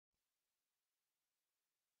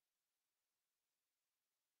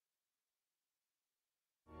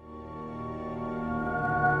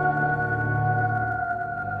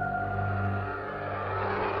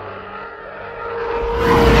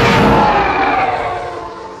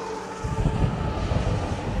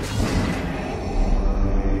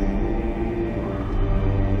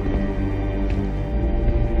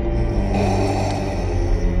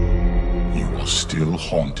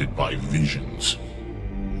haunted by visions.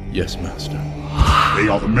 Yes, Master. They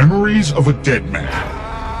are the memories of a dead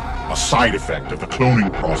man, a side effect of the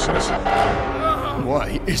cloning process.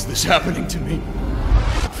 Why is this happening to me?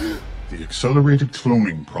 The accelerated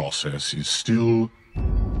cloning process is still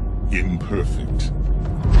imperfect.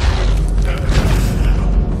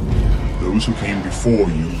 Those who came before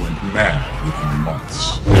you went mad within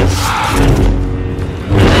months.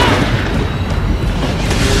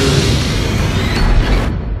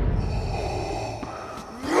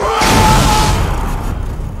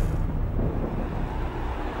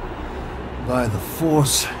 By the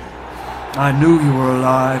Force, I knew you were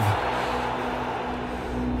alive.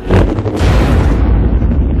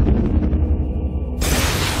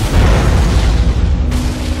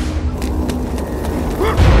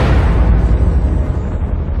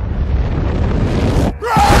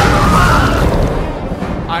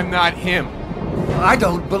 I'm not him. I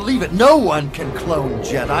don't believe it. No one can clone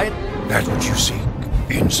Jedi. That's what you seek.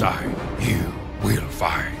 Inside, you will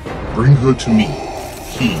find. Bring her to me.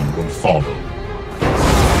 He will follow.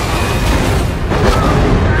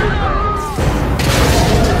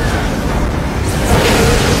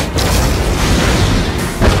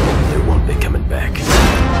 They won't be coming back.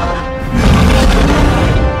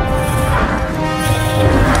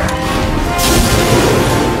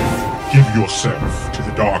 Give yourself to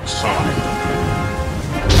the dark side.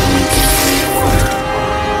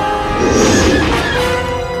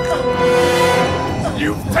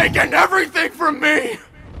 You've taken everything from me!